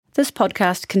This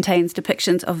podcast contains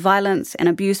depictions of violence and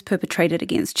abuse perpetrated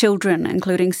against children,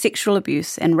 including sexual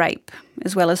abuse and rape,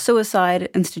 as well as suicide,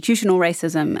 institutional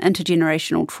racism,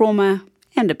 intergenerational trauma,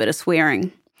 and a bit of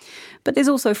swearing. But there's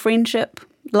also friendship,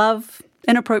 love,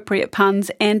 inappropriate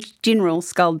puns, and general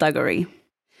skulduggery.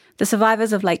 The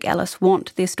survivors of Lake Alice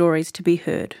want their stories to be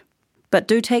heard, but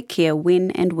do take care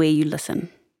when and where you listen.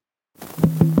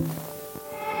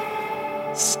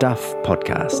 Stuff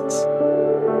Podcasts.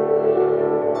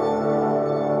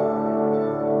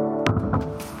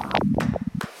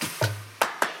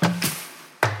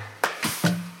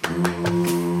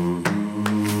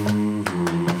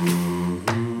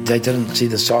 They didn't see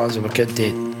the signs of a kid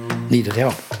that needed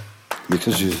help.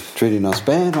 Because you're treating us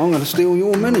bad, I'm going to steal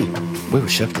your money. We were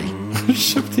shifty.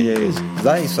 Shifty as.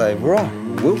 They say, right,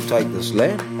 we'll take this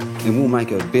lad and we'll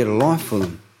make a better life for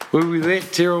them. Were we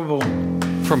that terrible?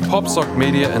 From Popsock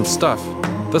Media and Stuff,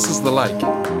 this is The Lake,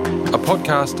 a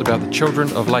podcast about the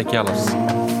children of Lake Alice.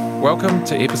 Welcome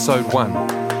to episode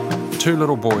 1, Two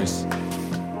Little Boys.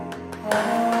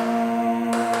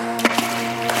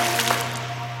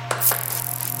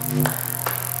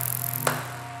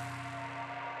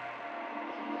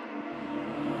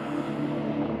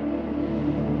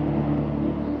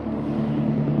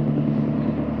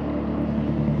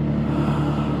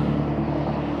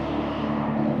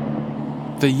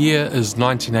 The year is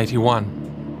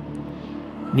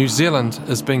 1981. New Zealand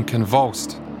is being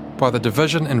convulsed by the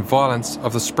division and violence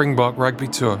of the Springbok Rugby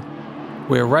Tour,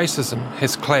 where racism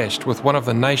has clashed with one of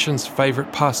the nation's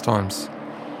favourite pastimes.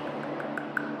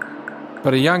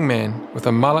 But a young man with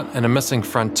a mullet and a missing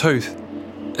front tooth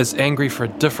is angry for a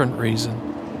different reason.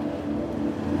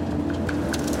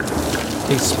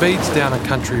 He speeds down a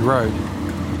country road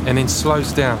and then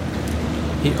slows down.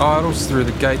 He idles through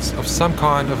the gates of some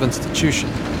kind of institution.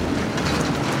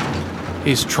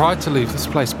 He's tried to leave this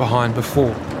place behind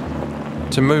before,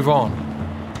 to move on,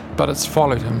 but it's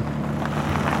followed him.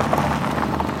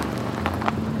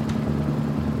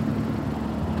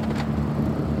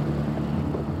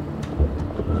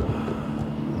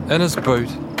 In his boot,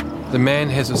 the man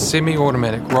has a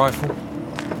semi-automatic rifle,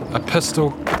 a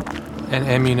pistol, and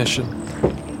ammunition.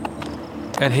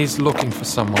 And he's looking for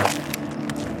someone.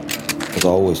 Because I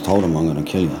always told him I'm going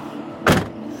to kill you.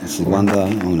 I said, one day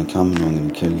I'm going to come and I'm going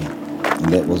to kill you.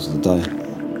 And that was the day.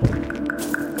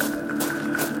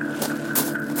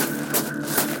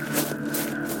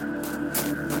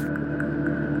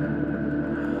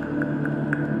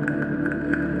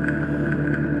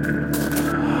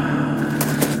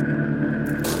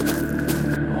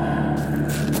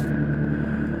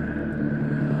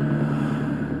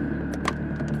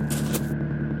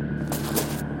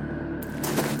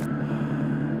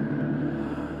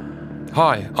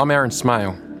 Hi, I'm Aaron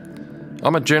Smale.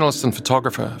 I'm a journalist and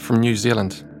photographer from New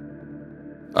Zealand.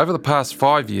 Over the past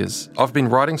 5 years, I've been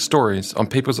writing stories on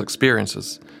people's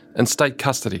experiences in state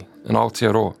custody in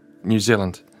Aotearoa, New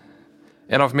Zealand.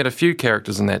 And I've met a few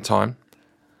characters in that time,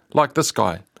 like this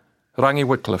guy, Rangi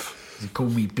Wickliffe. They call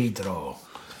me Pedro.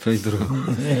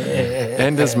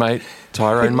 And his mate,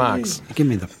 Tyrone Marks. Give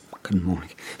me the fucking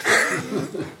mic.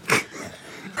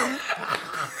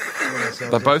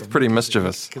 They're both pretty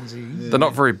mischievous. They're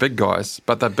not very big guys,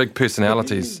 but they're big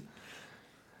personalities.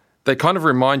 They kind of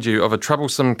remind you of a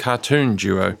troublesome cartoon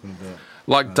duo,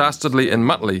 like Dastardly and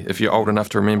Muttley, if you're old enough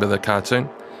to remember the cartoon.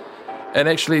 And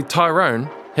actually, Tyrone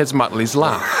has Muttley's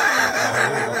laugh.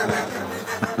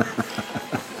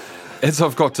 As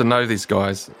I've got to know these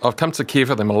guys, I've come to care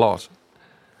for them a lot.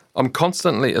 I'm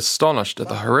constantly astonished at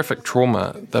the horrific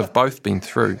trauma they've both been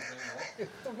through.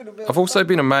 I've also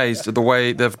been amazed at the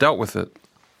way they've dealt with it.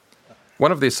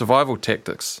 One of their survival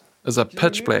tactics is a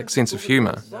pitch-black sense of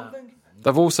humour.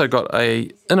 They've also got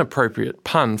an inappropriate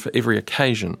pun for every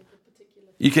occasion.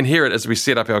 You can hear it as we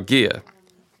set up our gear,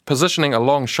 positioning a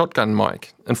long shotgun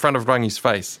mic in front of Rangi's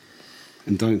face.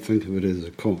 And don't think of it as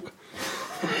a cock.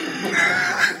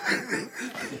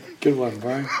 Good one,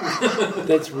 bro.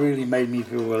 That's really made me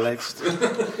feel relaxed.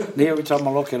 Now every time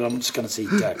I look at it, I'm just going to see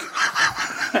dick.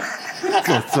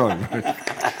 Sorry, mate.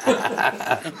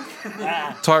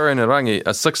 Tyrone and Rangi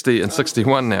are 60 and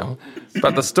 61 now,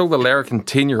 but they're still the larrikin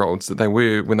 10-year-olds that they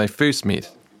were when they first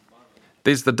met.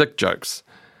 There's the dick jokes,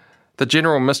 the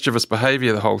general mischievous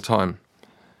behaviour the whole time.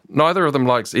 Neither of them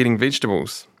likes eating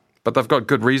vegetables, but they've got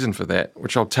good reason for that,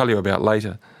 which I'll tell you about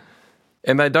later.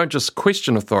 And they don't just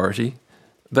question authority,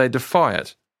 they defy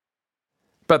it.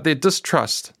 But their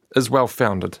distrust is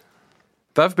well-founded.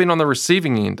 They've been on the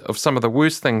receiving end of some of the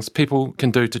worst things people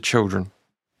can do to children.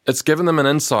 It's given them an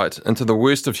insight into the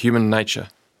worst of human nature.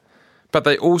 But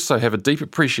they also have a deep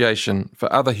appreciation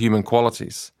for other human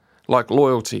qualities, like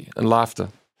loyalty and laughter.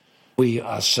 We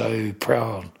are so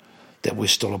proud that we're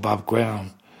still above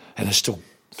ground and it's still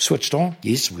switched on.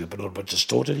 Yes, we're a little bit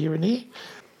distorted here and there,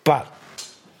 but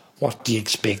what do you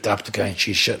expect after going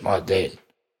through shit like that?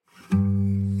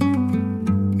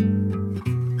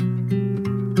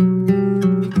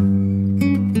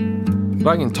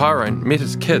 Rangi and Tyrone met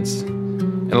as kids,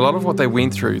 and a lot of what they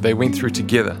went through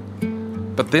together.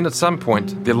 But then at some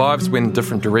point, their lives went in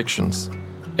different directions.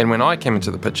 And when I came into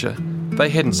the picture, they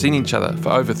hadn't seen each other for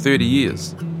over 30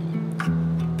 years.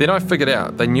 Then I figured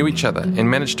out they knew each other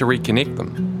and managed to reconnect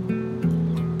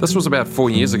them. This was about 4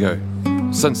 years ago.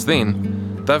 Since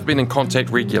then, they've been in contact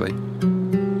regularly.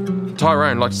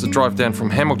 Tyrone likes to drive down from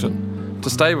Hamilton to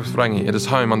stay with Rangi at his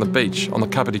home on the beach on the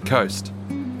Kapiti coast,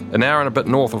 an hour and a bit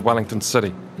north of Wellington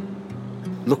City.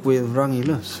 Look where Rangi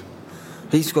lives.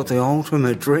 He's got the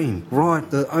ultimate dream, right,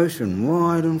 the ocean,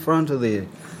 right in front of there.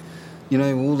 You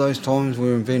know, all those times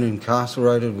we've been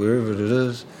incarcerated, wherever it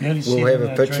is, we'll have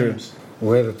a picture.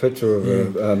 We'll have a picture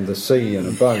of the sea and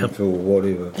a boat or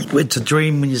whatever. It's a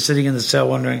dream when you're sitting in the cell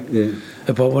wondering,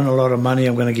 if I win a lot of money,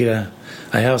 I'm going to get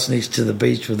a house next to the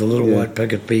beach with the little white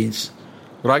picket fence.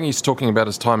 Rangi's talking about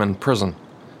his time in prison,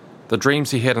 the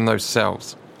dreams he had in those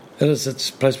cells. It's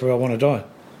a place where I want to die.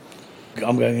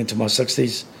 I'm going into my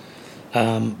 60s.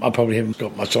 I probably haven't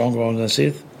got much longer on this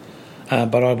earth,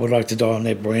 but I would like to die on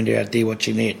that veranda out there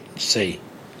watching that sea.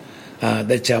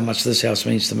 That's how much this house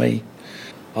means to me.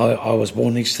 I was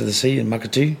born next to the sea in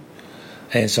Makatu,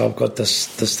 and so I've got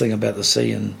this thing about the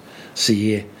sea and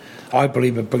sea air. I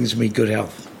believe it brings me good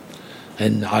health,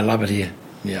 and I love it here,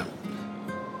 yeah.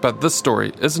 But this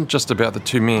story isn't just about the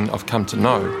two men I've come to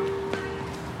know.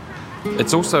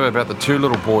 It's also about the two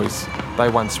little boys they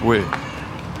once were.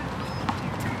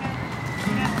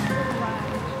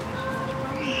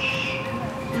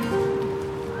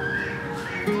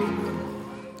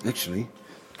 Actually,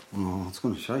 I was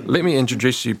going to show you. Let me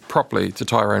introduce you properly to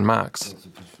Tyrone Marks.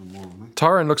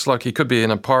 Tyrone looks like he could be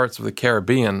in a Pirates of the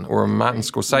Caribbean or a Martin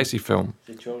Scorsese film.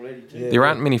 There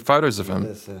aren't many photos of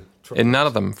him, and none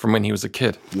of them from when he was a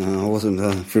kid. No, I wasn't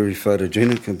very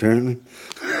photogenic, apparently.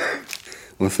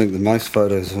 I think the most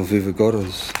photos I've ever got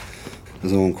is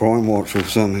on Crime Watch or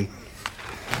something.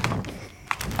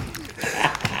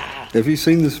 Have you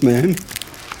seen this man?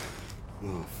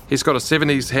 He's got a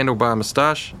 70s handlebar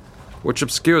moustache, which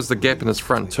obscures the gap in his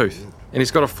front tooth, and he's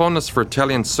got a fondness for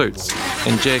Italian suits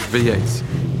and Jag V8s.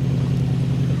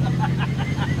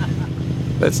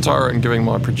 That's Tyrone giving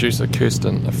my producer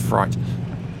Kirsten a fright.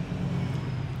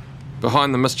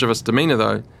 Behind the mischievous demeanour,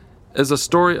 though, is a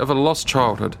story of a lost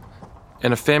childhood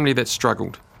and a family that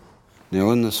struggled. Now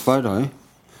in this photo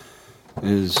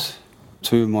is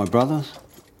two of my brothers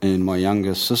and my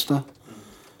youngest sister.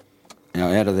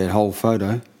 Now out of that whole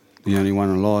photo, the only one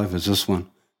alive is this one.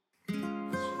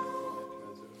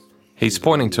 He's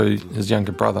pointing to his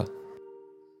younger brother.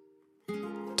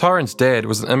 Tyrone's dad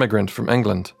was an immigrant from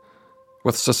England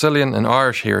with Sicilian and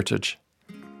Irish heritage.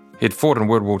 He'd fought in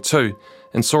World War II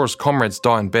and saw his comrades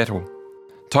die in battle.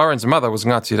 Tyrone's mother was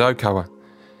Ngāti Raukawa.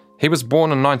 He was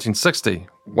born in 1960,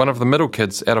 one of the middle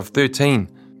kids out of 13.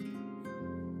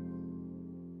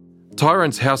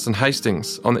 Tyrone's house in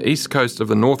Hastings, on the east coast of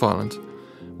the North Island,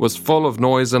 was full of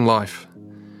noise and life,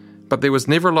 but there was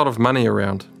never a lot of money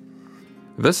around.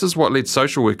 This is what led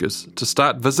social workers to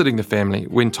start visiting the family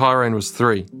when Tyrone was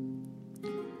 3.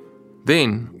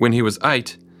 Then, when he was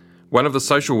 8, one of the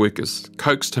social workers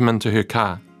coaxed him into her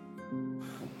car.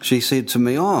 She said to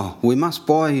me, we must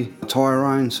buy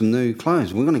Tyrone some new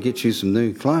clothes. We're going to get you some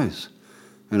new clothes.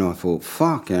 And I thought,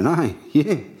 fucking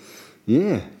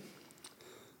yeah.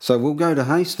 So we'll go to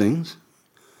Hastings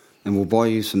and we'll buy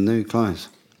you some new clothes.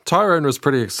 Tyrone was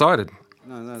pretty excited.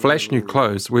 Flash new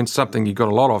clothes weren't something he got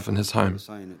a lot of in his home.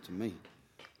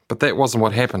 But that wasn't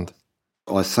what happened.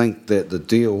 I think that the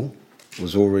deal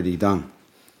was already done,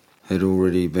 had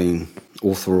already been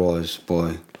authorised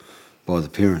by the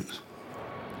parents.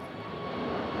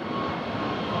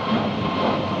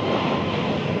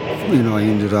 And I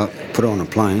ended up put on a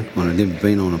plane. I'd never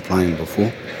been on a plane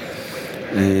before.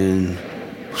 And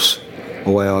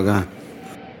away I go.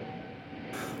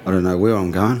 I don't know where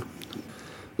I'm going.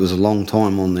 It was a long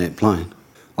time on that plane.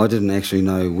 I didn't actually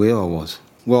know where I was.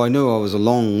 Well, I knew I was a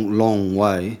long, long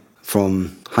way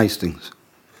from Hastings.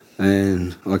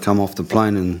 And I come off the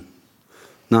plane and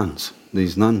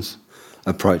these nuns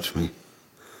approached me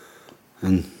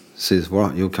and says,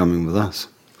 right, you're coming with us.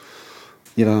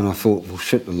 You know, and I thought, well,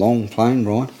 shit, the long plane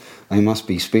ride, they must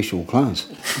be special clothes.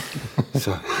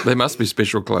 So there must be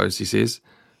special clothes, he says,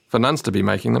 for nuns to be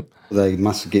making them. They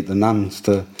must get the nuns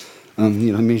to,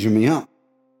 measure me up.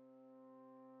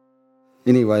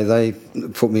 Anyway, they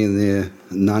put me in their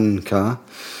nun car.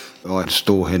 I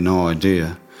still had no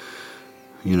idea,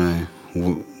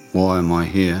 why am I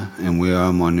here and where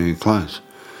are my new clothes?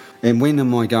 And when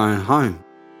am I going home?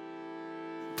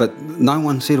 But no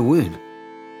one said a word.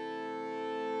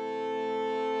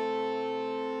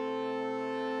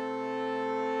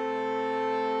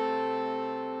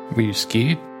 Were you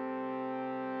scared?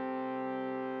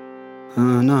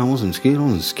 No, I wasn't scared. I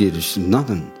wasn't scared of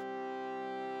nothing.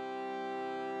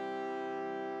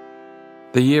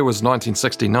 The year was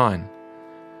 1969.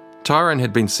 Tyrone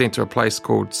had been sent to a place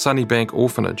called Sunnybank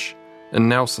Orphanage in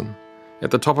Nelson,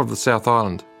 at the top of the South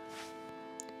Island.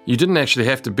 You didn't actually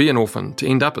have to be an orphan to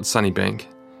end up at Sunnybank.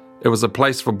 It was a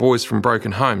place for boys from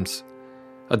broken homes,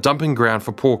 a dumping ground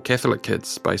for poor Catholic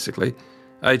kids, basically,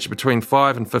 aged between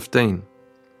 5 and 15.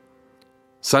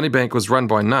 Sunnybank was run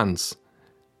by nuns,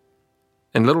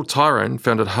 and little Tyrone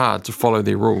found it hard to follow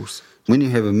their rules. When you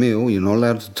have a meal, you're not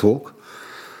allowed to talk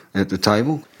at the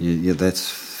table. That's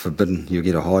forbidden. You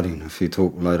get a hiding if you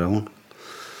talk later on.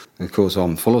 Of course,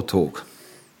 I'm full of talk.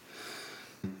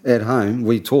 At home,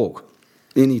 we talk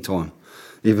anytime.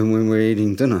 Even when we're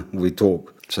eating dinner, we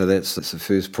talk. So that's the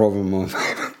first problem I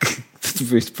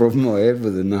had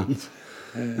with the nuns,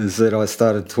 is that I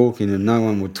started talking and no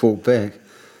one would talk back.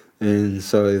 And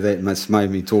so that made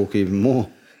me talk even more.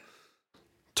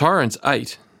 Tyrone's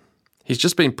 8. He's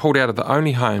just been pulled out of the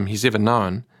only home he's ever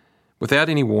known without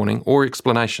any warning or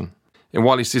explanation. And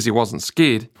while he says he wasn't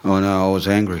scared... I know, I was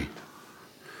angry.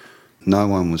 No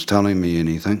one was telling me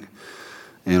anything.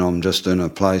 And I'm just in a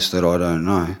place that I don't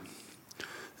know.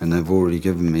 And they've already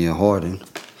given me a hiding.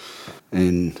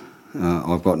 And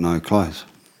I've got no clothes.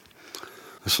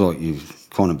 It's like you've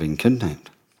kind of been kidnapped.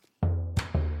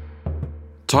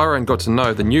 Tyrone got to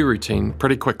know the new routine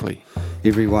pretty quickly.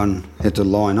 Everyone had to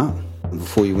line up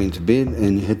before you went to bed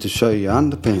and you had to show your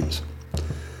underpants.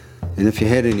 And if you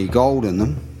had any gold in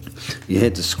them, you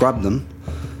had to scrub them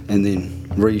and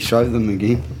then re-show them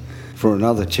again for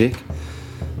another check,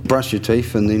 brush your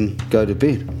teeth and then go to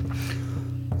bed.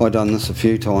 I'd done this a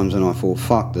few times and I thought,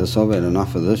 fuck this, I've had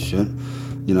enough of this shit.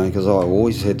 Because I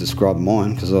always had to scrub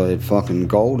mine because I had fucking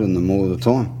gold in them all the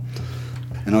time.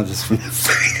 And I just went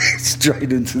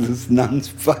straight into this nun's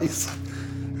face.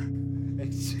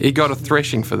 He got a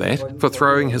thrashing for that, for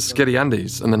throwing his skitty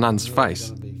undies in the nun's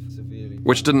face,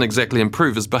 which didn't exactly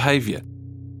improve his behaviour.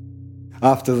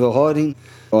 After the hiding,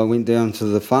 I went down to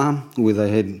the farm where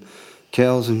they had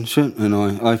cows and shit, and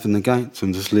I opened the gates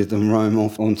and just let them roam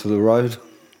off onto the road.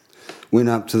 Went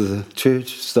up to the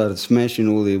church, started smashing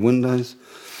all their windows.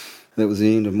 That was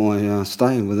the end of my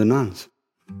stay with the nuns.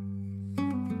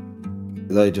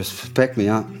 They just packed me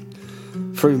up,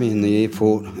 threw me in the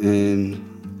airport, and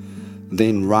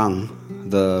then rung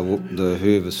the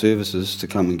whoever services to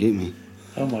come and get me.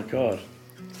 Oh my God.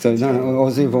 So no, I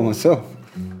was there by myself.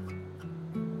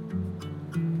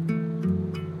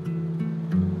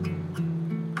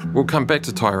 We'll come back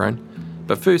to Tyrone,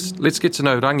 but first let's get to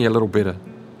know Rangi a little better.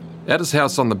 At his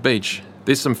house on the beach,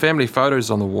 there's some family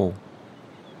photos on the wall.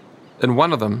 In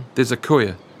one of them, there's a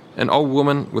kuia, an old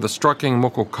woman with a striking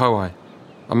moko kauai,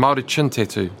 a Māori chin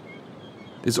tattoo.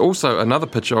 There's also another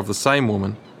picture of the same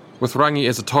woman, with Rangi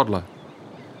as a toddler.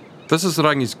 This is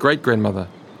Rangi's great-grandmother,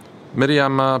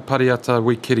 Miriama Pariata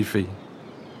Wickliffe,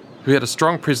 who had a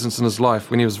strong presence in his life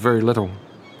when he was very little.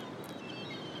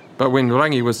 But when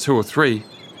Rangi was 2 or 3,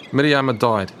 Miriama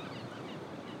died.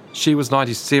 She was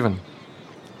 97.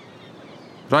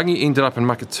 Rangi ended up in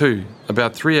Makatu,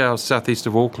 about 3 hours southeast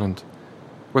of Auckland,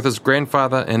 with his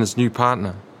grandfather and his new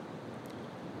partner.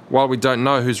 While we don't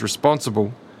know who's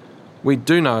responsible, we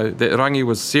do know that Rangi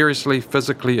was seriously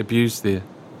physically abused there.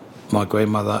 My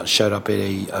grandmother showed up at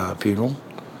a funeral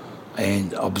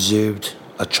and observed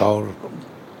a child,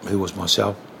 who was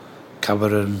myself,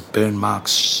 covered in burn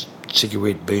marks,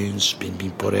 cigarette burns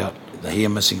being put out, the hair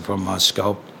missing from my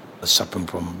scalp, suffering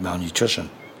from malnutrition.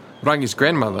 Rangi's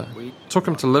grandmother took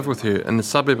him to live with her in the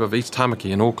suburb of East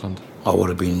Tamaki in Auckland. I would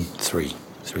have been 3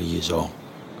 years old.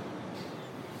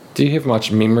 Do you have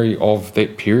much memory of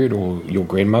that period or your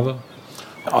grandmother?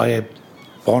 I have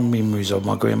fond memories of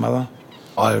my grandmother.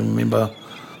 I remember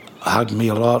hugging me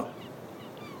a lot.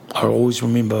 I always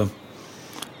remember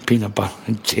peanut butter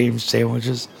and jam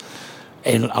sandwiches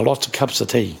and lots of cups of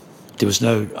tea. There was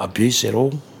no abuse at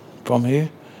all from her.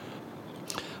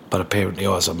 But apparently I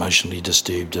was emotionally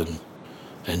disturbed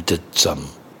and did some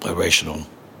irrational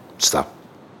stuff.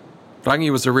 Rangi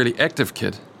was a really active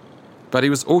kid, but he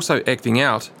was also acting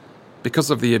out because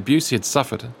of the abuse he had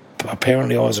suffered.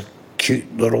 Apparently I was a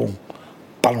cute little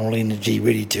bundle of energy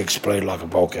ready to explode like a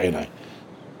volcano.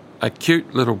 A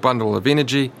cute little bundle of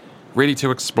energy ready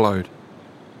to explode.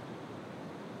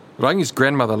 Rangi's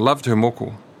grandmother loved her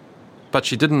moko, but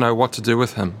she didn't know what to do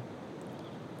with him.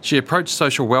 She approached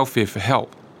social welfare for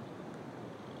help.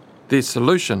 Their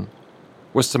solution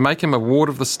was to make him a ward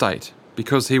of the state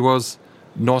because he was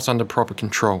not under proper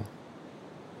control.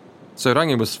 So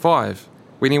Rangi was 5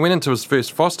 when he went into his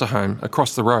first foster home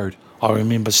across the road. I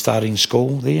remember starting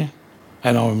school there,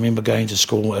 and I remember going to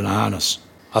school in a harness.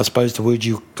 I suppose the word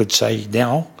you could say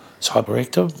now is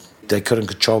hyperactive. They couldn't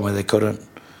control me, they couldn't.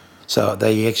 So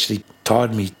they actually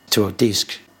tied me to a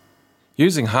desk.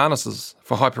 Using harnesses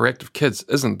for hyperactive kids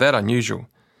isn't that unusual.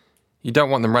 You don't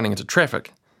want them running into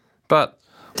traffic, but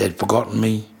They'd forgotten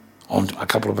me on a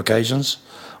couple of occasions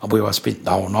where I spent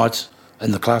the whole night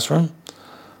in the classroom.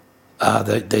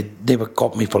 They never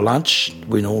got me for lunch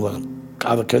when all the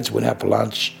other kids went out for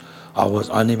lunch.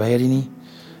 I never had any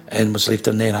and was left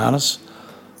in that harness.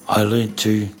 I learned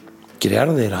to get out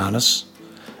of that harness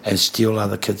and steal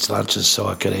other kids' lunches so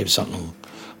I could have something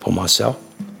for myself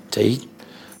to eat.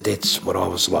 That's what I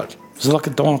was like. It was like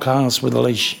a dog harness with a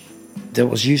leash. That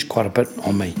was used quite a bit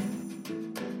on me.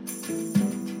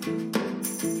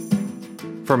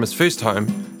 from his first home,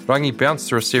 Rangi bounced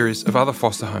through a series of other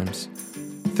foster homes,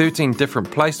 13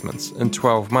 different placements in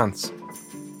 12 months.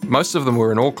 Most of them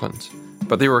were in Auckland,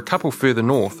 but there were a couple further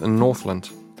north in Northland.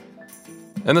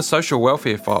 In the social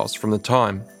welfare files from the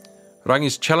time,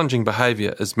 Rangi's challenging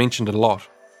behaviour is mentioned a lot.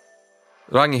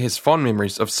 Rangi has fond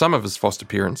memories of some of his foster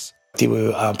parents. There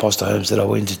were foster homes that I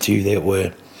went to that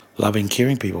were loving,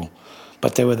 caring people,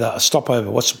 but they were the stopover,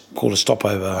 what's called a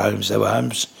stopover homes. They were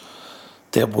homes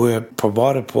that were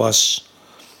provided for us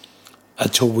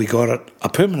until we got a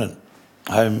permanent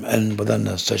home within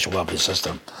the social welfare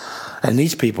system. And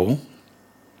these people,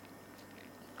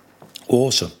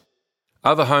 awesome.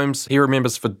 Other homes he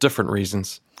remembers for different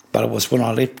reasons. But it was when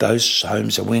I left those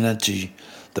homes and went into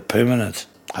the permanent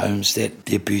homes that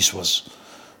the abuse was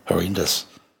horrendous.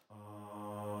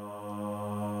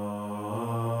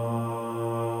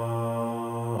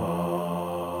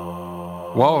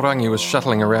 While Rangi was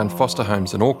shuttling around foster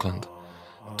homes in Auckland,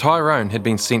 Tyrone had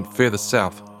been sent further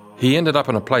south. He ended up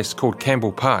in a place called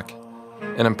Campbell Park,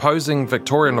 an imposing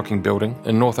Victorian-looking building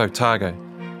in North Otago.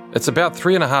 It's about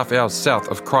 3.5 hours south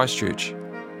of Christchurch,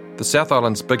 the South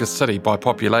Island's biggest city by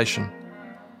population.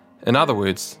 In other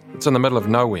words, it's in the middle of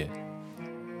nowhere.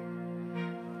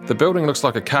 The building looks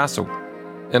like a castle,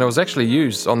 and it was actually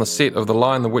used on the set of The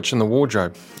Lion, the Witch and the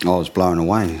Wardrobe. I was blown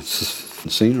away. It's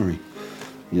just scenery,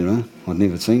 you know. I'd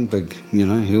never seen big,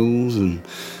 hills and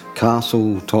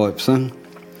castle type thing.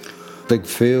 Big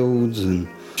fields and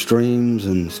streams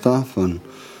and stuff, and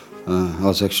I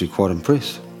was actually quite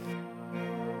impressed.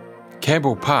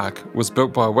 Campbell Park was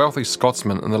built by a wealthy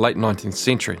Scotsman in the late 19th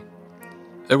century.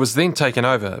 It was then taken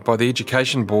over by the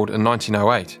Education Board in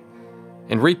 1908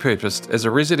 and repurposed as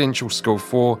a residential school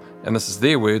for, and this is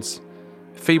their words,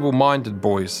 feeble-minded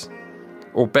boys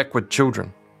or backward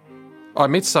children. I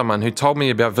met someone who told me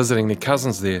about visiting their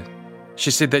cousins there.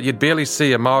 She said that you'd barely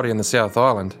see a Māori in the South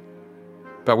Island,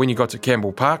 but when you got to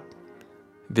Campbell Park,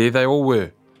 there they all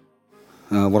were.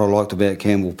 What I liked about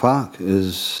Campbell Park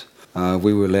is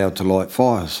we were allowed to light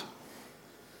fires.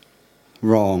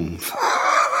 Wrong.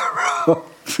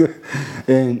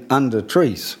 And under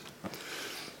trees.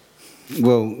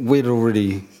 Well, we'd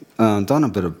already done a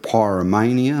bit of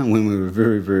pyromania when we were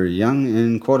very, very young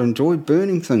and quite enjoyed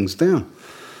burning things down.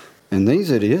 And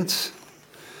these idiots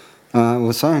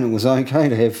were saying it was okay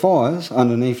to have fires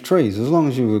underneath trees as long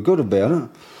as you were good about it.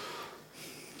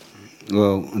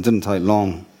 Well, it didn't take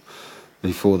long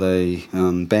before they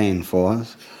banned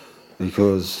fires,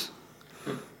 because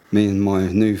me and my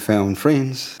newfound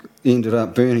friends ended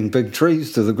up burning big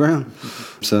trees to the ground,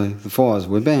 so the fires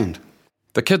were banned.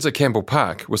 The kids at Campbell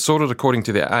Park were sorted according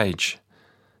to their age.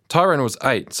 Tyrone was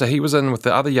 8, so he was in with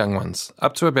the other young ones,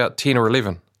 up to about 10 or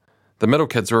 11. The middle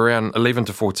kids were around 11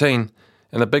 to 14,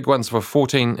 and the big ones were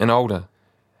 14 and older.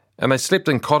 And they slept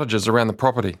in cottages around the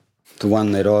property. The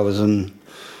one that I was in,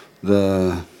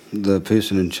 the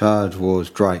person in charge was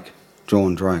Drake,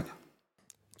 John Drake.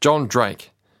 John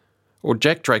Drake, or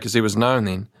Jack Drake as he was known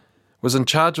then, was in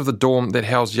charge of the dorm that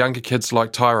housed younger kids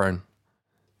like Tyrone.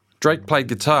 Drake played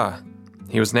guitar.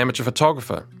 He was an amateur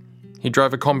photographer. He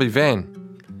drove a Kombi van.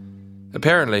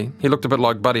 Apparently, he looked a bit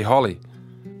like Buddy Holly.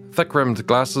 Thick-rimmed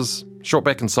glasses, short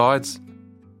back and sides.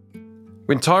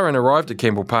 When Tyrone arrived at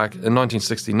Campbell Park in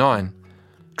 1969,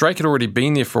 Drake had already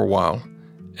been there for a while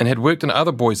and had worked in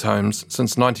other boys' homes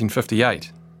since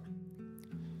 1958.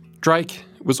 Drake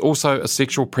was also a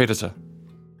sexual predator.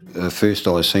 First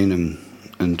I seen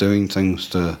him doing things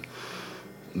that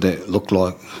look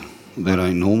like that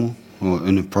ain't normal or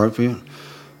inappropriate,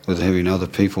 with having other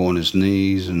people on his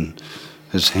knees and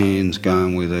his hands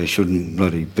going where they shouldn't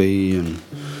bloody be, and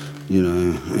you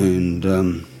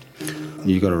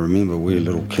got to remember we're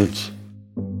little kids.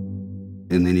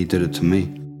 And then he did it to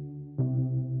me.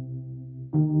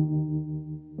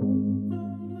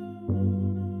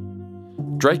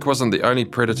 Drake wasn't the only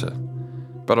predator,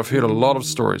 but I've heard a lot of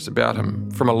stories about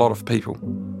him from a lot of people.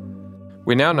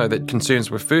 We now know that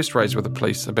concerns were first raised with the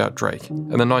police about Drake in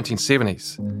the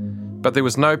 1970s, but there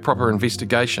was no proper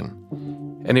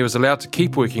investigation, and he was allowed to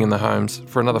keep working in the homes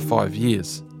for another 5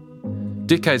 years.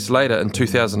 Decades later, in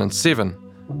 2007,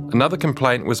 another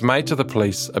complaint was made to the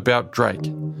police about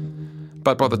Drake.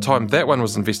 But by the time that one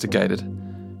was investigated,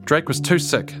 Drake was too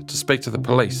sick to speak to the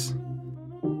police.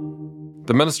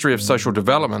 The Ministry of Social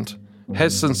Development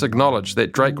has since acknowledged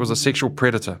that Drake was a sexual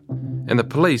predator, and the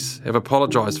police have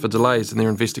apologised for delays in their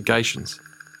investigations.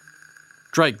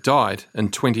 Drake died in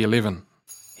 2011.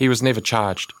 He was never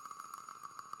charged.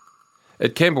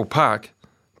 At Campbell Park,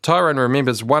 Tyrone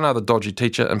remembers one other dodgy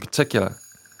teacher in particular,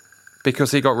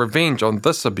 because he got revenge on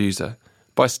this abuser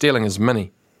by stealing his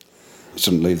mini.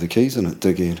 Shouldn't leave the keys in it,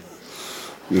 dickhead.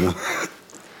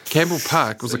 Campbell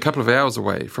Park was a couple of hours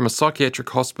away from a psychiatric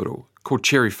hospital called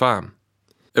Cherry Farm.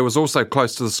 It was also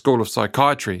close to the School of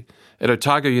Psychiatry at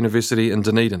Otago University in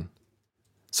Dunedin.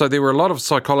 So there were a lot of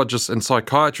psychologists and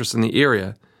psychiatrists in the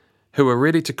area who were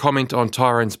ready to comment on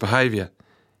Tyrone's behaviour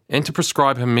and to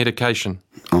prescribe him medication.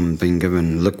 I'm being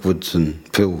given liquids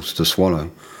and pills to swallow.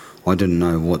 I didn't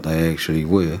know what they actually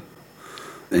were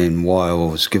and why I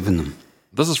was given them.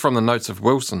 This is from the notes of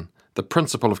Wilson, the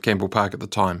principal of Campbell Park at the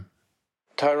time.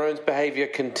 Tyrone's behaviour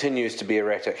continues to be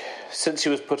erratic. Since he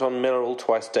was put on mineral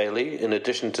twice daily, in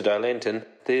addition to Dilantin,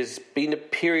 there's been a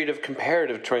period of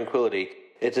comparative tranquility.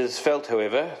 It is felt,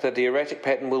 however, that the erratic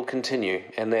pattern will continue,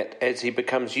 and that as he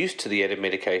becomes used to the added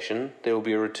medication, there will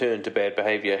be a return to bad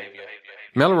behaviour.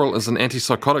 Mellaril is an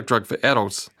antipsychotic drug for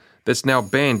adults that's now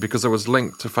banned because it was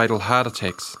linked to fatal heart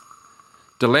attacks.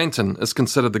 Dilantin is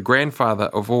considered the grandfather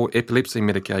of all epilepsy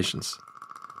medications.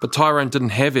 But Tyrone didn't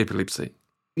have epilepsy.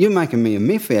 You're making me a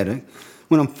meth addict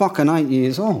when I'm fucking 8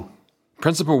 years old.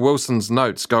 Principal Wilson's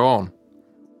notes go on.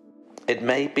 It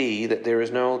may be that there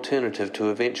is no alternative to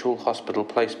eventual hospital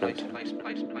placement.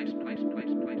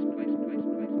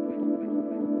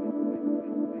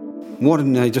 Why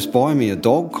didn't they just buy me a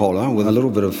dog collar with a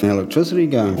little bit of electricity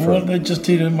going through Well, it? they just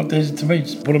did what they did to me,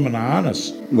 just put them in a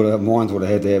harness. Well, mine would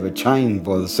have had to have a chain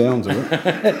by the sounds of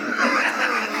it.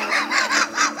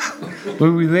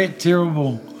 Were we that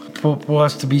terrible for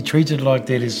us to be treated like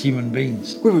that as human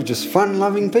beings? We were just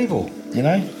fun-loving people. You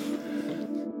know?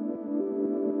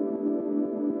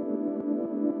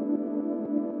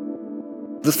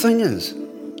 The thing is,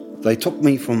 they took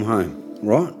me from home,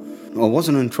 right? I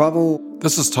wasn't in trouble.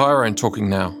 This is Tyrone talking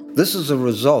now. This is a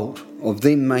result of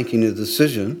them making a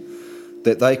decision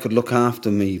that they could look after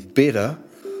me better.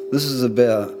 This is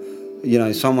about,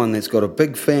 someone that's got a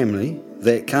big family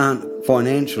that can't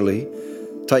financially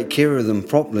take care of them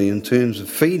properly in terms of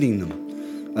feeding them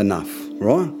enough,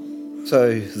 right?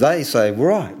 So they say,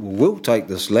 right, well, we'll take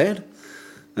this lad.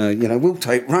 We'll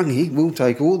take Rangi, we'll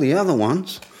take all the other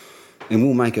ones, and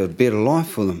we'll make a better life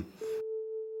for them.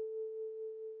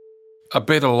 A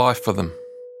better life for them.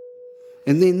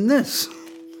 And then this.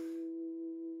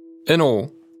 In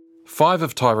all, 5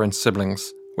 of Tyrone's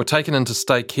siblings were taken into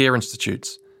state care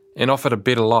institutes and offered a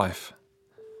better life.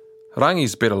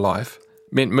 Rangi's better life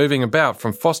meant moving about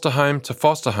from foster home to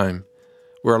foster home,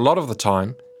 where a lot of the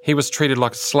time he was treated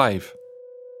like a slave.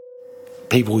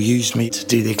 People used me to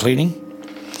do their cleaning.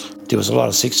 There was a lot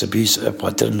of sex abuse if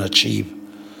I didn't achieve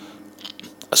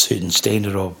a certain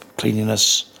standard of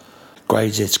cleanliness,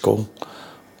 grades at school.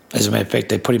 As a matter of fact,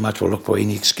 they pretty much will look for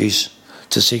any excuse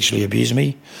to sexually abuse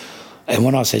me. And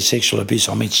when I say sexual abuse,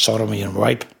 I mean sodomy and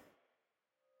rape.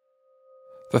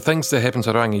 The things that happened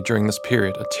to Rangi during this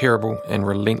period are terrible and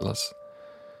relentless.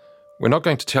 We're not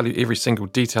going to tell you every single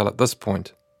detail at this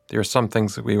point. There are some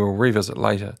things that we will revisit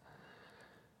later.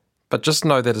 But just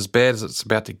know that as bad as it's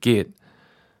about to get,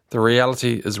 the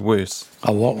reality is worse.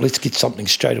 Oh, well, let's get something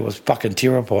straight. It was fucking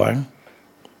terrifying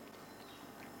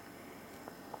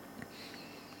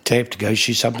to have to go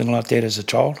through something like that as a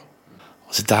child.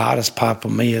 The hardest part for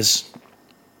me is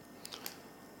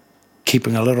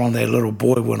keeping a lid on that little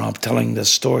boy when I'm telling this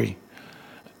story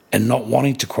and not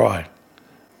wanting to cry.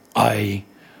 I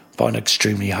find it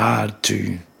extremely hard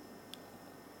to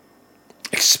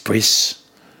express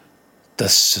the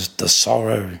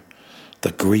sorrow,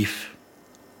 the grief.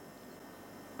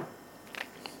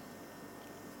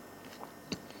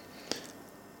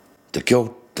 The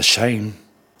guilt, the shame,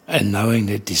 and knowing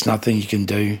that there's nothing you can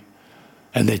do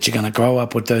and that you're going to grow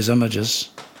up with those images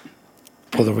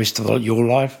for the rest of your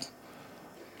life.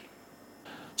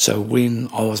 So when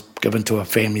I was given to a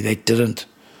family that didn't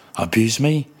abuse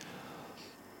me,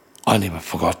 I never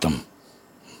forgot them,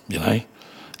 you know.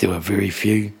 There were very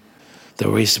few. The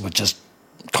rest were just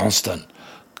constant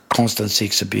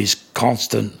sex abuse,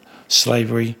 constant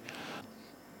slavery.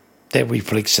 That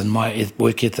reflects in my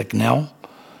work ethic now.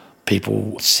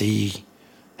 People see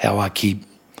how I keep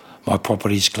my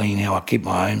properties clean, how I keep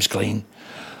my homes clean.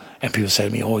 And people say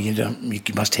to me,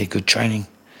 you must have good training.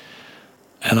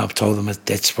 And I've told them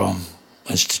that's from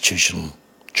institutional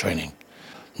training.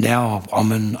 Now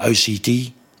I'm in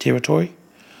OCD territory.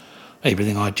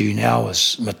 Everything I do now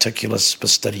is meticulous,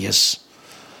 fastidious,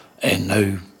 and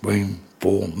no room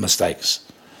for mistakes.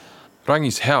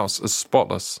 Rangi's house is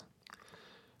spotless.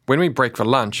 When we break for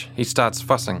lunch, he starts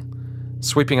fussing,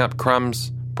 sweeping up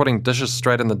crumbs, putting dishes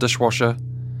straight in the dishwasher.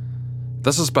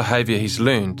 This is behaviour he's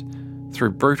learned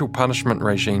through brutal punishment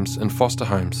regimes in foster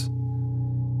homes.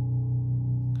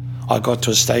 I got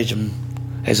to a stage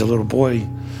as a little boy,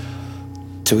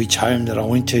 to each home that I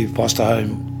went to, foster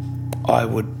home, I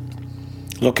would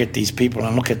look at these people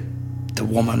and look at the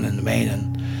woman and the man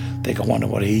and think, I wonder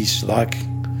what he's like.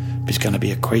 If he's going to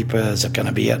be a creeper, is it going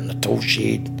to be out in the tool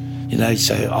shed? You know,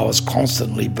 so I was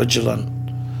constantly vigilant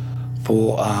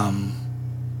for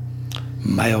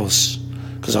males,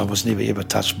 because I was never ever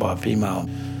touched by a female.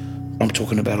 I'm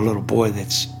talking about a little boy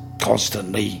that's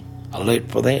constantly alert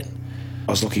for that.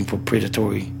 I was looking for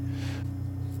predatory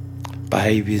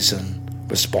behaviours and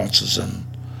responses and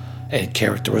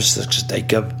characteristics that they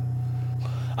give.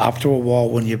 After a while,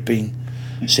 when you've been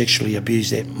sexually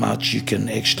abused that much, you can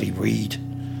actually read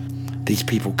these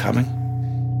people coming.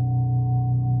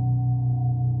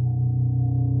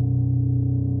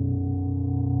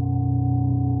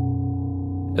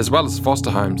 As well as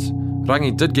foster homes,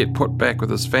 Rangi did get put back with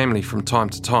his family from time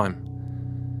to time.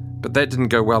 But that didn't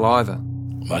go well either.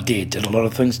 My dad did a lot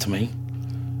of things to me.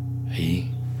 He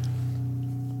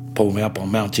pulled me up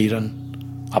on Mount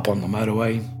Eden, up on the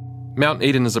motorway. Mount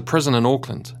Eden is a prison in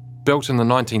Auckland, built in the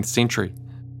 19th century.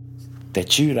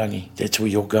 That's you, Rangi. That's where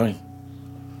you're going.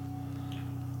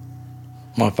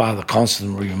 My father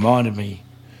constantly reminded me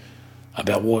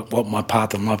about what my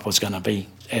path in life was going to be,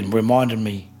 and reminded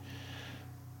me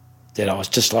that I was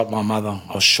just like my mother.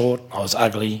 I was short, I was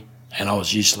ugly, and I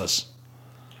was useless.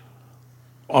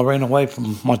 I ran away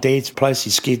from my dad's place. He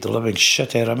scared the living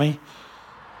shit out of me.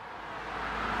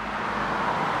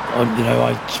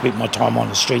 I spent my time on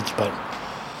the streets, but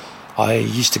I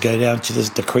used to go down to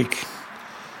the creek,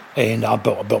 and I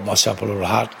built myself a little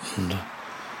hut and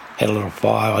had a little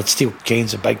fire. I'd steal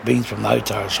cans of baked beans from the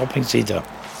hotel shopping centre.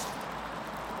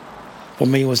 For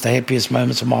me, it was the happiest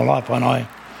moments of my life, and I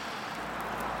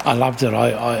loved it.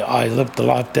 I lived the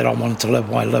life that I wanted to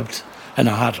live. I lived in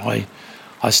a hut.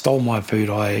 I stole my food.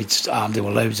 There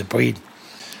were loaves of bread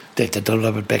that they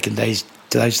delivered back in those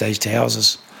days to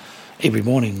houses. Every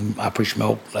morning, fresh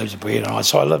milk, loaves of bread.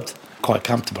 So I lived quite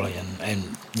comfortably.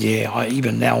 And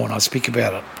even now when I speak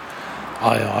about it,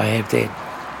 I have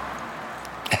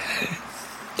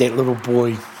that little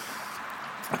boy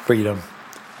freedom.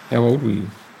 How old were you?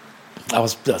 I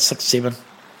was 6, 7.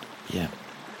 Yeah.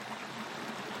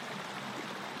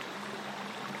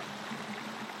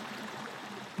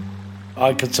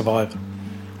 I could survive.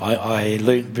 I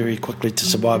learned very quickly to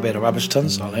survive out of rubbish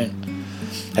tins. I learned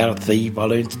how to thieve. I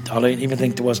learned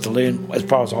everything there was to learn, as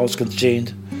far as I was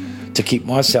concerned, to keep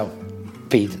myself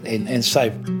fed and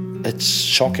safe. It's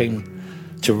shocking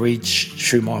to read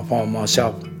through my file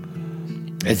myself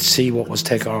and see what was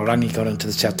taken. Rangi got into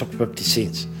this house, took 50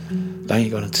 cents.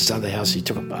 Rangi got into this other house, he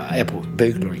took an apple,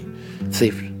 burglary,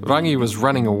 theft. Rangi was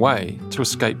running away to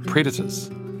escape predators,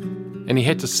 and he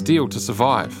had to steal to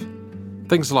survive.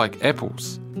 Things like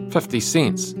apples, 50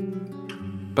 cents.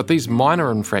 But these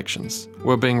minor infractions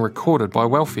were being recorded by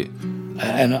welfare.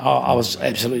 And I was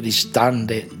absolutely stunned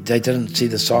that they didn't see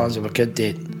the signs of a kid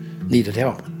that needed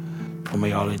help. For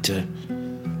me, I learned to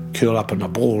curl up in a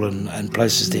ball in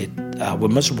places that were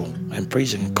miserable and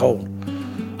freezing and cold.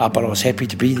 But I was happy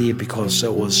to be there because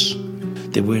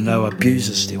there were no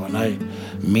abusers, there were no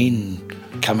men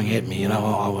coming at me.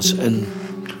 I was in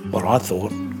what I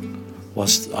thought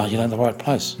was, the right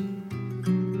place.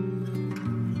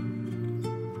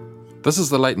 This is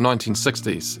the late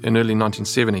 1960s and early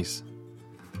 1970s.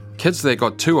 Kids that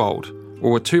got too old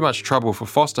or were too much trouble for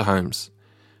foster homes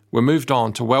were moved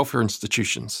on to welfare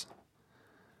institutions.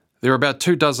 There were about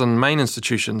 24 main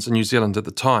institutions in New Zealand at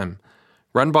the time,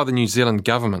 run by the New Zealand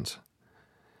government.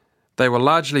 They were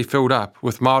largely filled up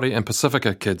with Māori and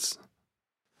Pacifica kids.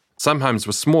 Some homes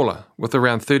were smaller, with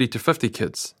around 30 to 50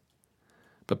 kids.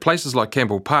 But places like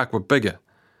Campbell Park were bigger,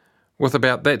 with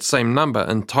about that same number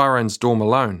in Tyrone's dorm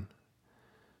alone.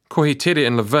 Kohitere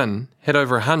and Levin had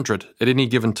over 100 at any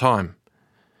given time.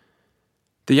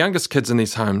 The youngest kids in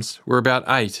these homes were about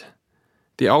 8.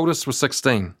 The oldest was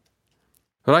 16.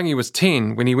 Rangi was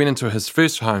 10 when he went into his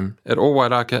first home at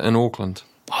Owairaka in Auckland.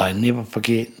 I never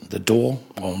forget the door.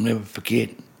 I'll never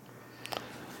forget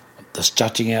this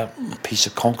jutting out piece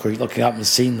of concrete, looking up and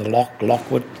seeing the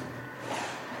lockwood,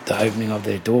 the opening of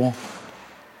their door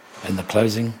and the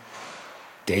closing.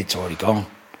 Dad's already gone.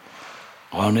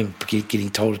 I'll never forget getting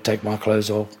told to take my clothes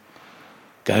off,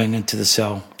 going into the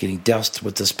cell, getting doused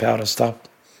with this powder stuff,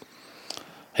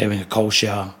 having a cold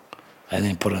shower, and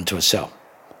then put into a cell.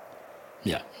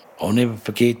 Yeah, I'll never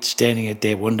forget standing at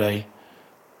that window,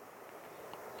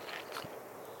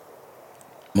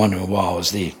 wondering why I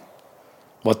was there.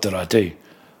 What did I do?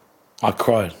 I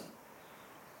cried.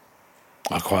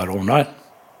 I cried all night.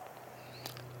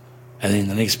 And then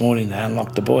the next morning they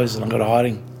unlocked the boys and I got a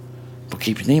hiding for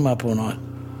keeping them up all night.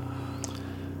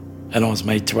 And I was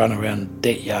made to run around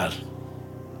that yard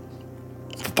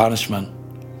for punishment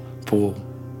for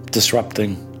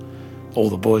disrupting all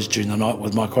the boys during the night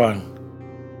with my crying.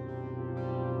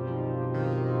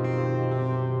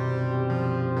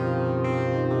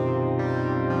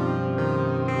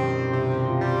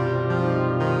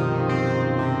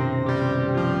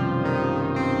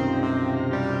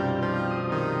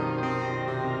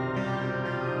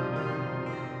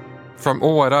 From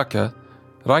Owairaka,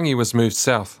 Rangi was moved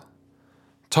south.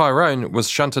 Tyrone was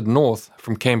shunted north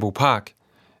from Campbell Park,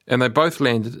 and they both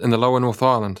landed in the lower North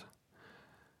Island.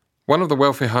 One of the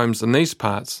welfare homes in these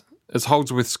parts is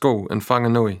Holdsworth School in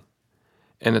Whanganui,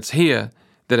 and it's here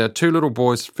that our two little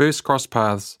boys first crossed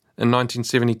paths in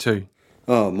 1972.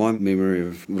 Oh, my memory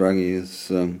of Rangi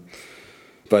is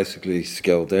basically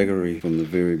skulduggery from the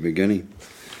very beginning,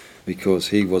 because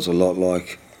he was a lot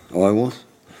like I was,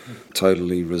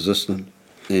 totally resistant.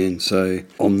 And so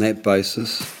on that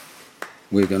basis,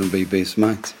 we're going to be best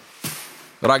mates.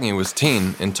 Rangi was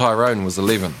 10 and Tyrone was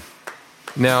 11.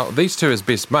 Now, these two as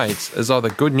best mates is either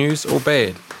good news or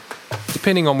bad,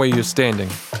 depending on where you're standing.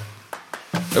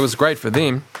 It was great for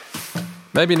them,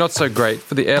 maybe not so great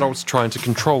for the adults trying to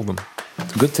control them.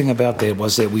 The good thing about that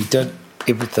was that we did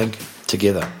everything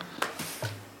together.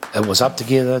 It was up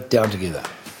together, down together.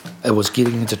 It was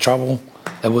getting into trouble.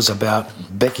 It was about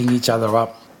backing each other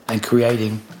up and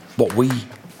creating what we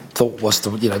thought was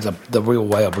the real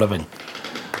way of living.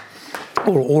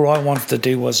 All I wanted to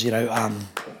do was,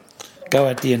 go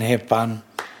out there and have fun,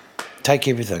 take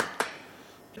everything.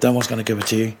 No one's going to give it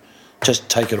to you. Just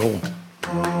take it all.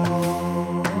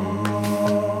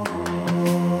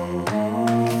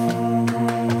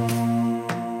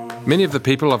 Many of the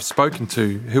people I've spoken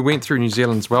to who went through New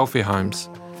Zealand's welfare homes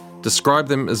describe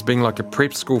them as being like a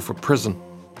prep school for prison.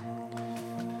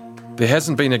 There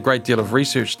hasn't been a great deal of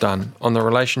research done on the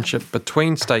relationship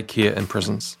between state care and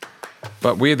prisons,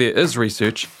 but where there is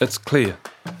research, it's clear.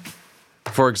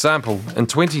 For example, in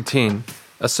 2010,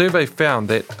 a survey found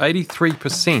that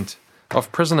 83%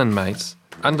 of prison inmates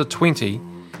under 20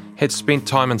 had spent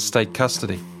time in state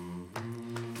custody.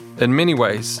 In many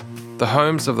ways, the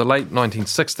homes of the late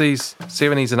 1960s,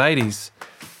 70s and 80s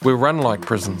were run like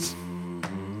prisons.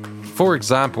 For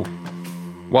example,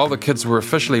 while the kids were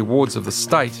officially wards of the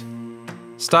state,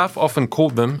 staff often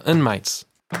called them inmates.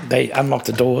 They unlocked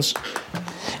the doors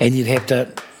and you'd have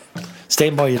to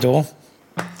stand by your door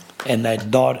and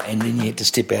they'd nod and then you had to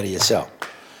step out of your cell.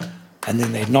 And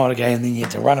then they'd nod again and then you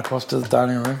had to run across to the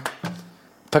dining room,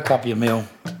 pick up your meal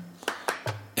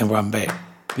and run back.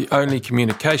 The only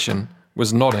communication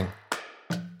was nodding.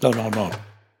 Nod.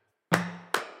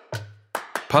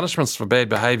 Punishments for bad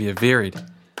behaviour varied.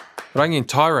 Rangi and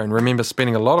Tyrone remember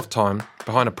spending a lot of time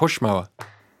behind a push mower.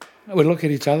 We'd look at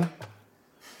each other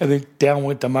and then down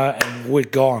went the mower and we're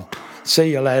gone.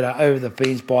 See you later, over the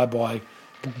fence, bye-bye,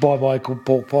 good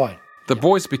pork pie. The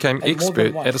boys became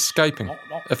expert at escaping.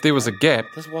 If there was a gap,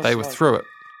 they were through it.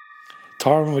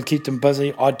 Tyrone would keep them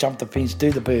busy. I'd jump the fence,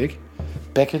 do the berg,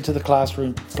 back into the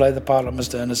classroom, play the part of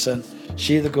Mr. Innocent,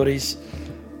 share the goodies.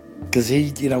 Because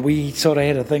we sort of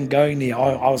had a thing going there.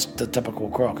 I was the typical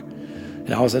croc,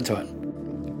 and I was into it.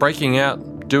 Breaking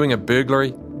out, doing a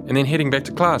burglary, and then heading back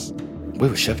to class. We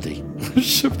were shifty.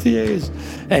 Shifty as.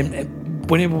 And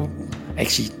whenever...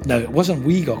 Actually, no, it wasn't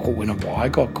we got caught whenever I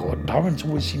got caught. Tyrone's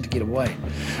always seemed to get away.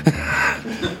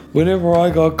 Whenever I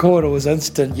got caught, it was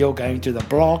instant. You're going to the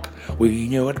block. We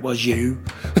knew it was you.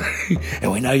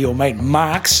 And we know your mate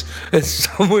Mark's is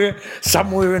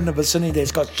somewhere in the vicinity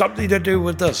that's got something to do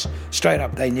with this. Straight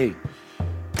up, they knew.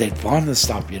 They'd find the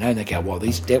stuff, and they go, well,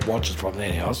 that watch is from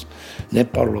that house. And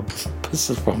that bottle of piss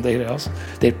is from that house.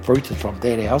 That fruit is from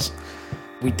that house.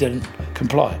 We didn't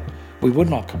comply. We would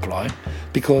not comply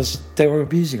because they were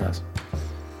abusing us.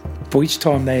 For each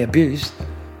time they abused,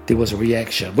 there was a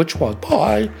reaction, which was,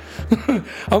 bye,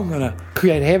 I'm going to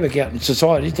create havoc out in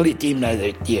society to let them know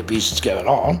that the abuse is going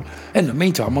on. In the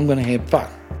meantime, I'm going to have fun.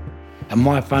 And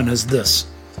my fun is this.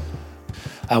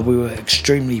 We were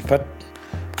extremely fit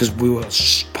because we were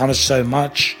punished so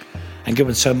much and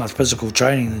given so much physical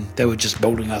training. They were just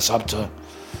building us up to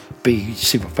be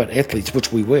super fit athletes,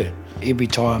 which we were. Every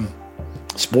time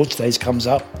sports days comes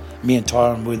up, me and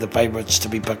Tyrone were the favourites to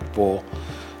be picked for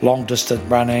long distance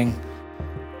running.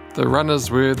 The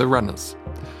runners were the runners.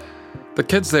 The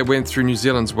kids that went through New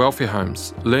Zealand's welfare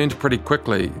homes learned pretty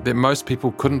quickly that most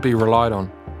people couldn't be relied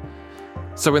on.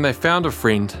 So when they found a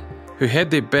friend who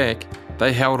had their back,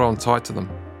 they held on tight to them.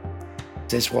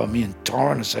 That's why me and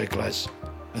Tyrone are so close.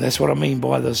 And that's what I mean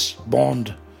by this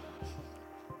bond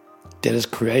that is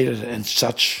created in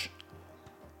such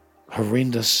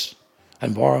horrendous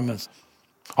environments.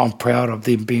 I'm proud of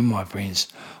them being my friends.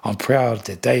 I'm proud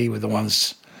that they were the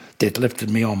ones that lifted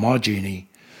me on my journey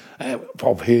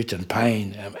of hurt and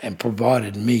pain and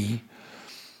provided me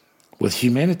with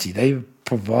humanity. They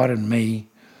provided me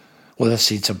with a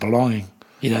sense of belonging.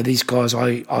 You know, these guys,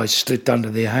 I slept under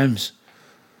their homes.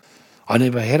 I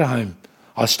never had a home.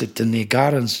 I slept in their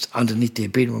gardens underneath their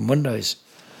bedroom windows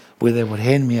where they would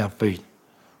hand me our food.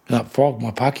 And Frog,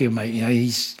 my Pākehā mate, you know,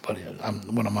 he's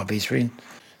one of my best friends.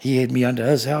 He had me under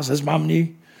his house. His mum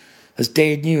knew. His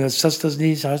dad knew. His sisters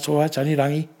knew. So it's all right, it's only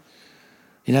Rangi.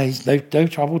 You know, he's no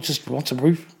trouble, just wants a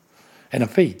roof and a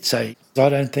feed. So I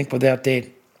don't think without that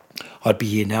I'd be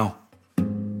here now.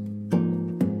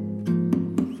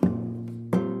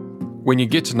 When you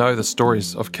get to know the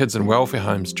stories of kids in welfare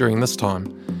homes during this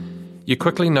time, you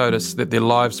quickly notice that their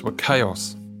lives were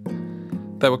chaos.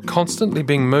 They were constantly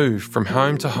being moved from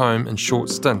home to home in short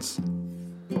stints.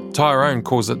 Tyrone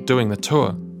calls it doing the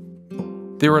tour.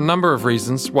 There were a number of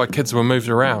reasons why kids were moved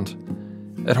around.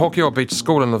 At Hokiora Beach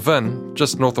School in Levin,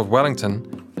 just north of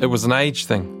Wellington, it was an age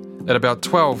thing. At about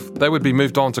 12, they would be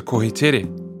moved on to Kohitere.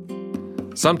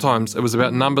 Sometimes it was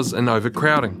about numbers and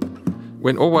overcrowding.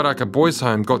 When Owaraka Boys'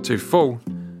 Home got too full,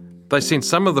 they sent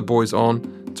some of the boys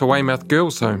on to Weymouth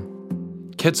Girls'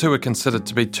 Home. Kids who were considered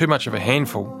to be too much of a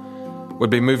handful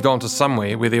would be moved on to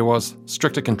somewhere where there was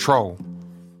stricter control.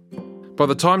 By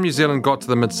the time New Zealand got to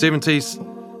the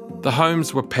mid-70s, the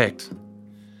homes were packed.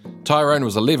 Tyrone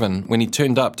was 11 when he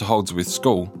turned up to Holdsworth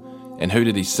School, and who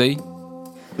did he see?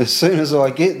 As soon as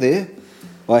I get there,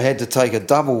 I had to take a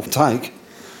double take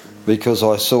because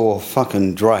I saw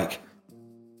fucking Drake.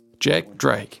 Jack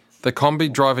Drake, the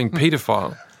combi driving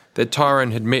paedophile that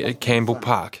Tyrone had met at Campbell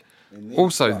Park.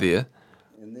 Also there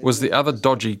was the other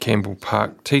dodgy Campbell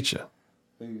Park teacher.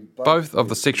 Both of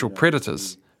the sexual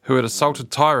predators who had assaulted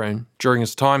Tyrone during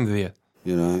his time there.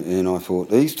 You know, and I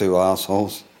thought, these two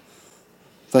arseholes,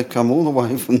 they come all the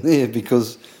way from there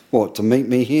because, to meet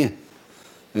me here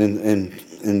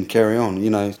and carry on,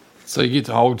 you know. So you get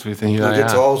to Holdsworth and I get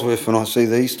to Holdsworth and I see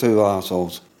these two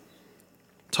arseholes.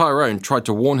 Tyrone tried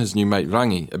to warn his new mate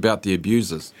Rangi about the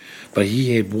abusers. But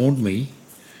he had warned me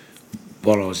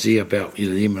while I was there about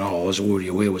them, and I was already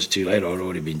aware it was too late. I'd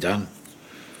already been done.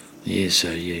 Yeah,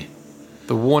 so yeah.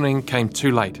 The warning came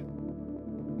too late.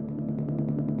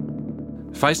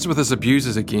 Faced with his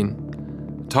abusers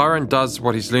again, Tyrone does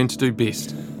what he's learned to do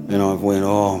best. And I went,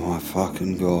 oh my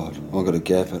fucking God, I've got to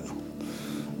gap it.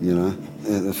 You know,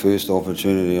 at the first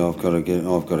opportunity I've got to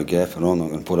gap it. I'm not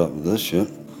going to put up with this shit.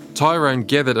 Tyrone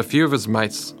gathered a few of his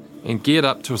mates and geared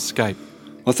up to escape.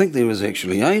 I think there was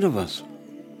actually 8 of us.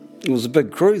 It was a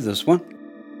big crew, this one.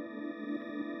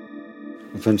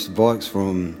 We pinched the bikes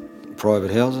from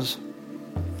private houses,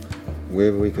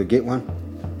 wherever we could get one.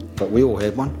 But we all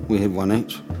had one. We had one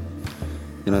each.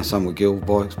 You know, some were girl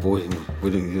bikes, boys,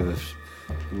 we didn't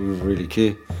really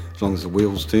care. As long as the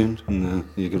wheels turned and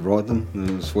you could ride them,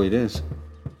 it was sweet as.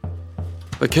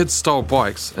 The kids stole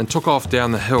bikes and took off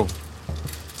down the hill.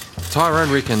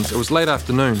 Tyrone reckons it was late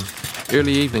afternoon,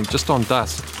 early evening, just on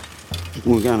dusk.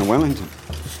 We were going to Wellington.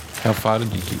 How far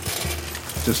did you get?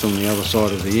 Just on the other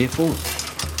side of the airport,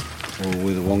 or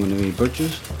where the Wanganui Bridge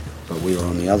is. But we were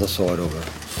on the other side of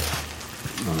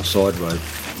it, on a side road,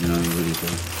 you know, ready to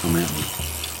come out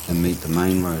and meet the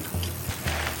main road.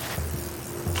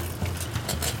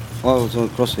 I was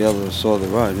across the other side of the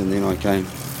road and then I came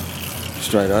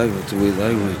straight over to where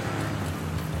they were.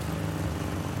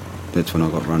 That's when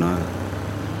I got run over.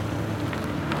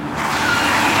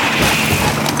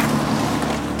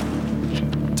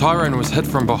 Tyrone was hit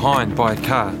from behind by a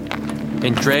car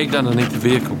and dragged underneath the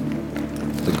vehicle.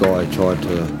 The guy tried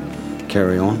to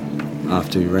carry on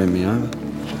after he ran me over,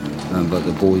 but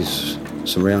the boys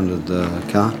surrounded the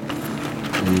car,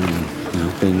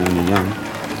 and being only young,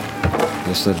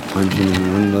 they started punching in the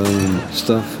window and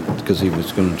stuff because he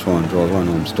was going to try and drive on.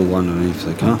 I'm still underneath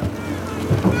the car.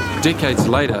 Decades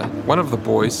later, one of the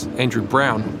boys, Andrew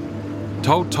Brown,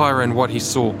 told Tyrone what he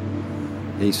saw.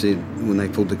 He said when they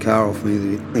pulled the car off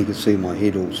me, he could see my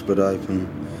head all split open.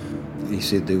 He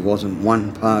said there wasn't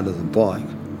one part of the bike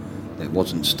that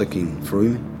wasn't sticking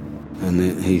through me, and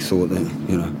that he thought that,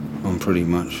 I'm pretty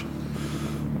much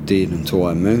dead until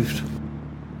I moved.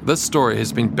 This story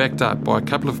has been backed up by a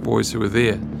couple of boys who were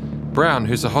there. Brown,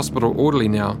 who's a hospital orderly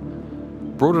now,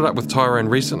 brought it up with Tyrone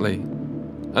recently.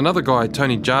 Another guy,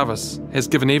 Tony Jarvis, has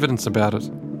given evidence about it.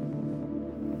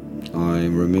 I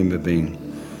remember being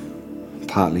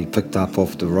partly picked up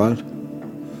off the road.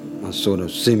 I was sort of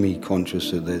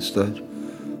semi-conscious at that stage.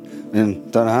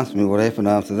 And don't ask me what happened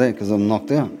after that, because I'm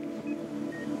knocked out.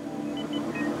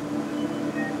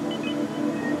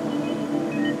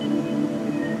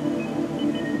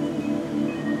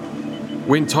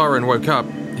 When Tyrone woke up,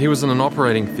 he was in an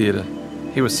operating theatre.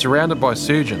 He was surrounded by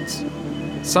surgeons.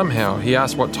 Somehow, he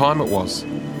asked what time it was.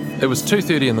 It was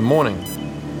 2:30 in the morning,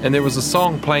 and there was a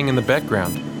song playing in the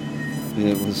background. Yeah,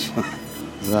 it was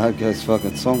a hard-case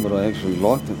fucking song, but I actually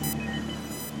liked it.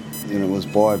 And it was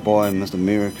Bye Bye Mr.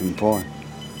 American Pie.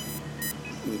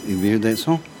 Have you heard that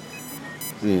song?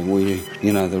 Yeah, well,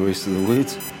 you know the rest of the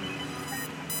words.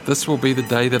 This will be the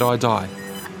day that I die.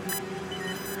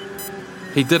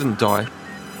 He didn't die,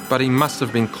 but he must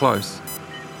have been close,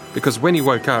 because when he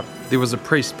woke up, there was a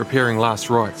priest preparing last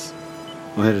rites.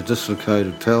 I had a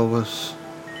dislocated pelvis.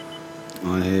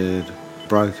 I had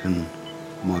broken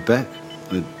my back.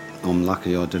 I'm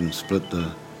lucky I didn't split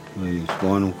the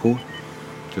spinal cord.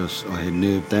 I had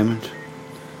nerve damage,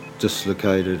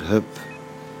 dislocated hip,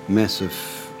 massive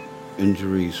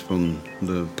injuries from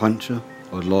the puncture.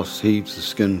 I'd lost heaps of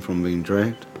skin from being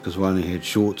dragged because I only had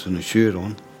shorts and a shirt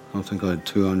on. I think I had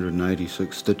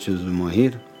 286 stitches in my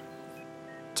head.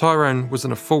 Tyrone was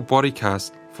in a full body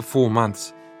cast for 4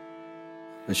 months.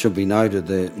 It should be noted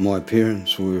that my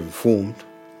parents were informed,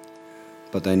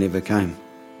 but they never came,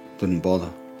 didn't bother.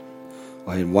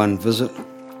 I had one visit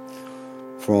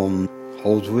from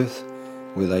Holdsworth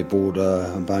where they brought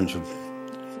a bunch of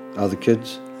other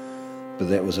kids, but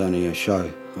that was only a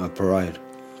show, a parade,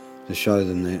 to show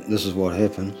them that this is what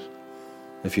happens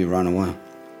if you run away.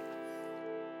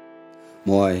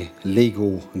 My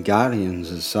legal guardians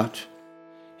as such,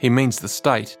 He means the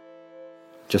state.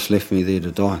 just left me there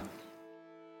to die.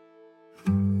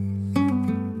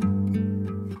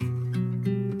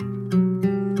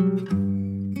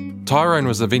 Tyrone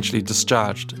was eventually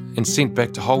discharged and sent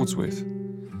back to Holdsworth.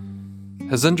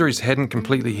 His injuries hadn't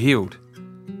completely healed.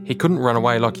 He couldn't run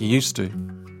away like he used to.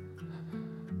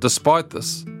 Despite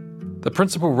this, the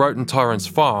principal wrote in Tyrone's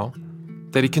file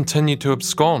that he continued to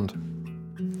abscond.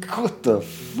 What the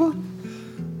fuck?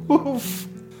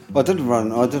 I didn't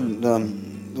run. I didn't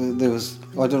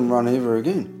run ever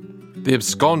again. The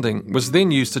absconding was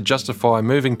then used to justify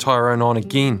moving Tyrone on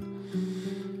again.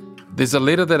 There's a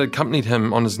letter that accompanied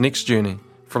him on his next journey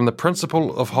from the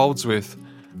principal of Holdsworth,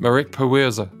 Marek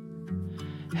Puerza.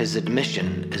 His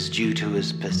admission is due to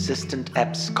his persistent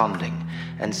absconding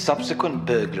and subsequent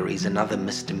burglaries and other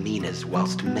misdemeanors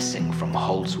whilst missing from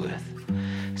Holdsworth.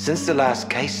 Since the last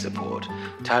case support,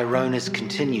 Tyrone has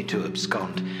continued to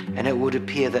abscond, and it would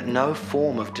appear that no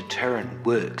form of deterrent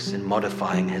works in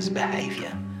modifying his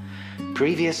behaviour.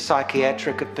 Previous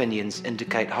psychiatric opinions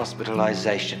indicate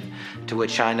hospitalisation, to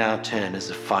which I now turn as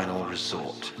a final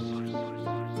resort.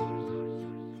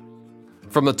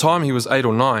 From the time he was 8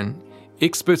 or 9,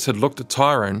 experts had looked at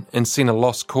Tyrone and seen a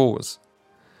lost cause.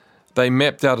 They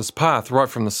mapped out his path right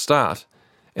from the start,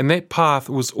 and that path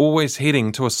was always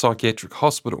heading to a psychiatric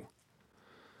hospital.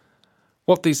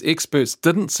 What these experts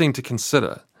didn't seem to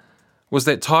consider was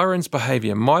that Tyrone's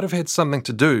behaviour might have had something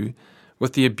to do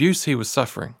with the abuse he was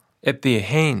suffering at their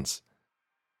hands.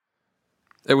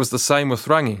 It was the same with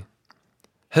Rangi.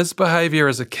 His behaviour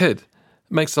as a kid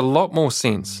makes a lot more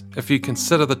sense if you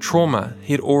consider the trauma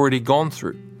he'd already gone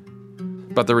through.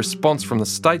 But the response from the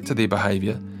state to their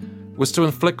behaviour was to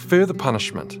inflict further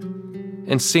punishment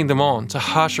and send them on to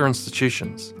harsher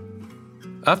institutions.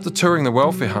 After touring the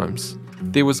welfare homes,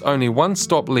 there was only one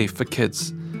stop left for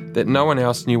kids that no one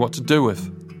else knew what to do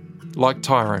with, like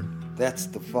Tyrone. That's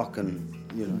the fucking...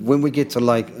 When we get to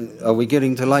Lake... Are we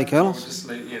getting to Lake Alice?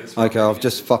 Okay, I've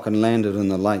just fucking landed in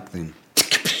the lake then.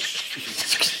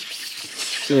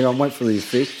 See, I'll wait for the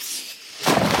effects.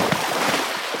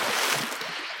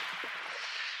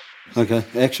 Okay,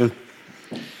 action.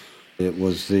 It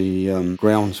was the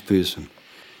grounds person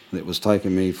that was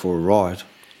taking me for a ride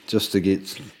just to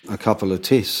get a couple of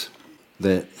tests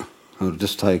that will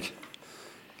just take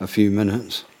a few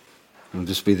minutes. I'll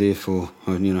just be there for,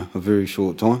 a very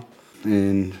short time,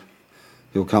 and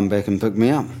he'll come back and pick me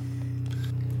up.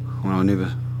 Well, I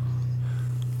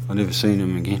never seen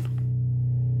him again.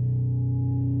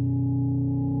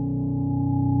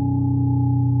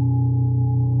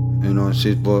 And I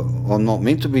said, well, I'm not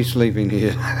meant to be sleeping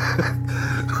here.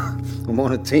 I'm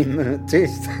on a 10-minute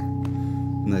test.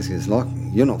 And they says, like,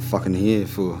 you're not fucking here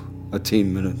for a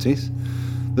 10-minute test.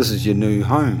 This is your new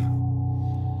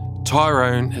home.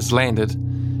 Tyrone has landed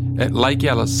at Lake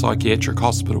Alice Psychiatric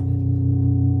Hospital.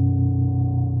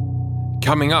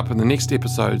 Coming up in the next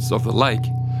episodes of The Lake.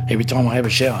 Every time I have a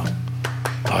shower,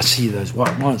 I see those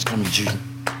white lines coming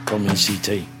from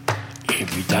ECT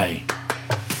every day.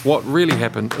 What really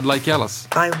happened at Lake Alice?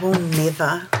 I will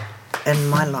never in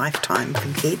my lifetime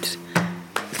forget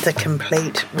the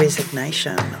complete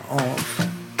resignation of,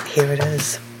 here it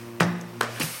is.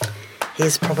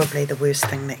 Here's probably the worst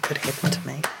thing that could happen to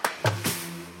me.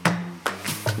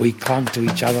 We clung to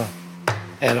each other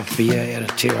out of fear, out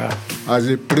of terror. I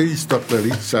said, please, Dr.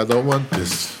 Reese, I don't want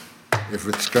this. If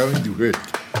it's going to hurt,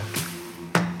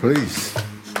 please.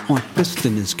 I pissed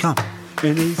in his cup,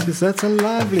 and he says, that's a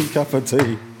lovely cup of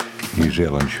tea. New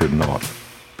Zealand should not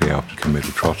be able to commit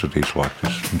atrocities like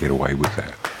this and get away with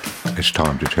that. It's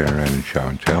time to turn around and show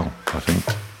and tell, I think.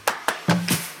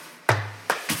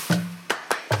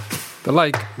 The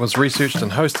Lake was researched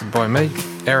and hosted by me,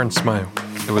 Aaron Smale.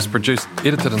 It was produced,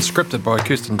 edited and scripted by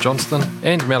Kirsten Johnston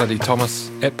and Melody Thomas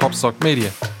at Popsock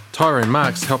Media. Tyrone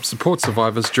Marks helped support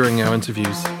survivors during our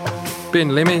interviews.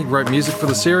 Ben Lemmy wrote music for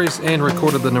the series and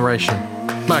recorded the narration.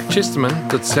 Mark Chesterman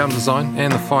did sound design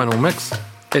and the final mix.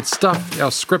 At Stuff,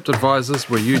 our script advisors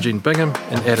were Eugene Bingham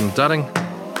and Adam Dudding,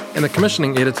 and the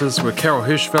commissioning editors were Carol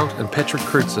Hirschfeld and Patrick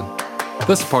Crutzen.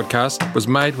 This podcast was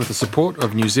made with the support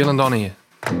of New Zealand On Air.